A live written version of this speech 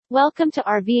Welcome to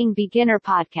RVing Beginner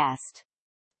Podcast.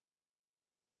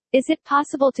 Is it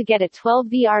possible to get a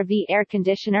 12V RV air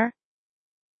conditioner?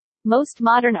 Most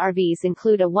modern RVs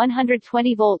include a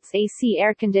 120 volts AC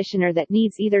air conditioner that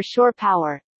needs either shore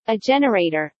power, a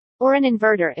generator, or an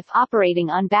inverter if operating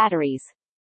on batteries.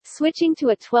 Switching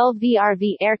to a 12V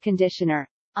RV air conditioner,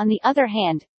 on the other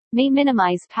hand, may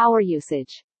minimize power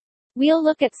usage. We'll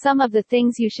look at some of the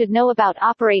things you should know about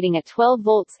operating a 12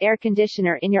 volts air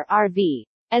conditioner in your RV,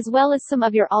 as well as some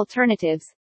of your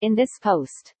alternatives, in this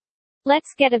post.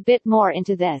 Let's get a bit more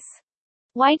into this.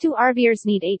 Why do RVers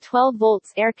need a 12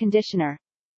 volts air conditioner?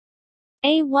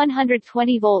 A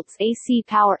 120 volts AC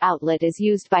power outlet is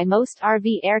used by most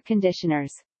RV air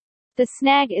conditioners. The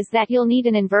snag is that you'll need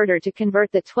an inverter to convert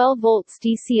the 12 volts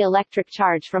DC electric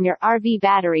charge from your RV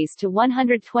batteries to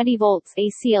 120 volts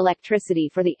AC electricity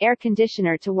for the air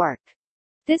conditioner to work.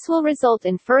 This will result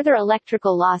in further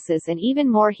electrical losses and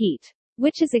even more heat,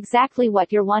 which is exactly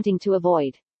what you're wanting to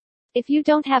avoid. If you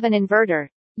don't have an inverter,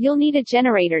 you'll need a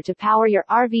generator to power your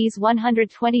RV's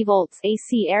 120 volts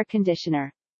AC air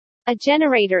conditioner. A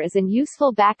generator is a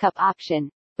useful backup option,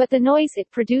 but the noise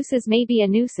it produces may be a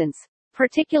nuisance,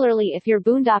 particularly if you're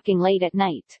boondocking late at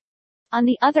night. On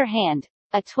the other hand,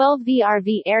 a 12V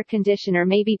RV air conditioner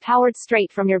may be powered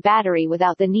straight from your battery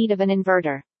without the need of an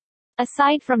inverter.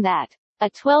 Aside from that, a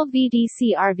 12V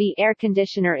DC RV air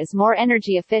conditioner is more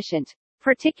energy efficient,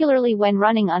 particularly when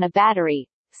running on a battery,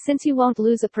 since you won't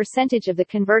lose a percentage of the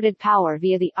converted power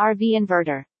via the RV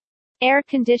inverter. Air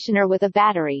conditioner with a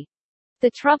battery.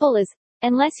 The trouble is,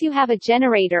 unless you have a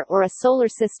generator or a solar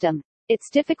system,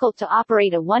 it's difficult to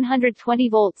operate a 120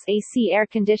 volts AC air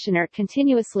conditioner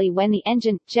continuously when the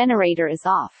engine generator is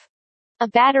off. A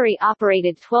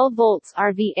battery-operated 12 volts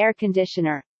RV air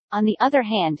conditioner, on the other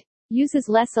hand, uses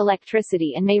less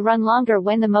electricity and may run longer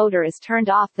when the motor is turned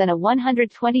off than a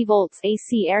 120 volts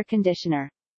AC air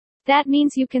conditioner. That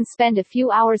means you can spend a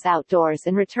few hours outdoors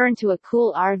and return to a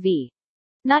cool RV.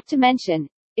 Not to mention,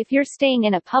 if you're staying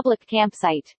in a public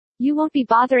campsite, you won't be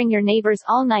bothering your neighbors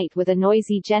all night with a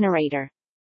noisy generator.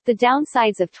 The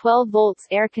downsides of 12 volts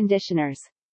air conditioners.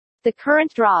 The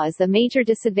current draw is the major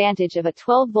disadvantage of a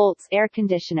 12 volts air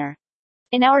conditioner.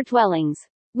 In our dwellings,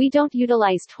 we don't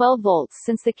utilize 12 volts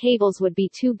since the cables would be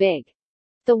too big.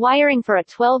 The wiring for a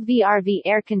 12V RV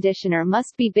air conditioner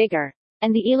must be bigger,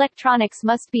 and the electronics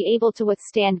must be able to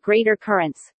withstand greater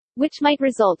currents, which might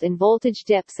result in voltage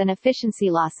dips and efficiency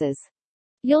losses.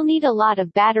 You'll need a lot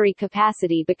of battery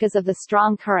capacity because of the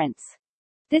strong currents.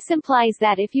 This implies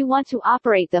that if you want to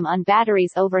operate them on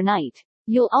batteries overnight,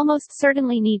 you'll almost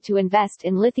certainly need to invest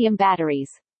in lithium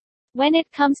batteries. When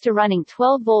it comes to running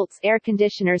 12 volts air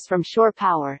conditioners from shore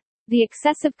power, the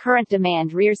excessive current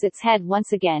demand rears its head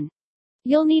once again.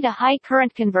 You'll need a high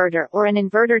current converter or an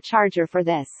inverter charger for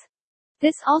this.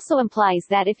 This also implies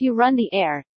that if you run the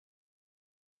air,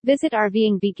 visit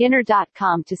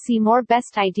RVingBeginner.com to see more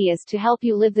best ideas to help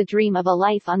you live the dream of a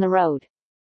life on the road.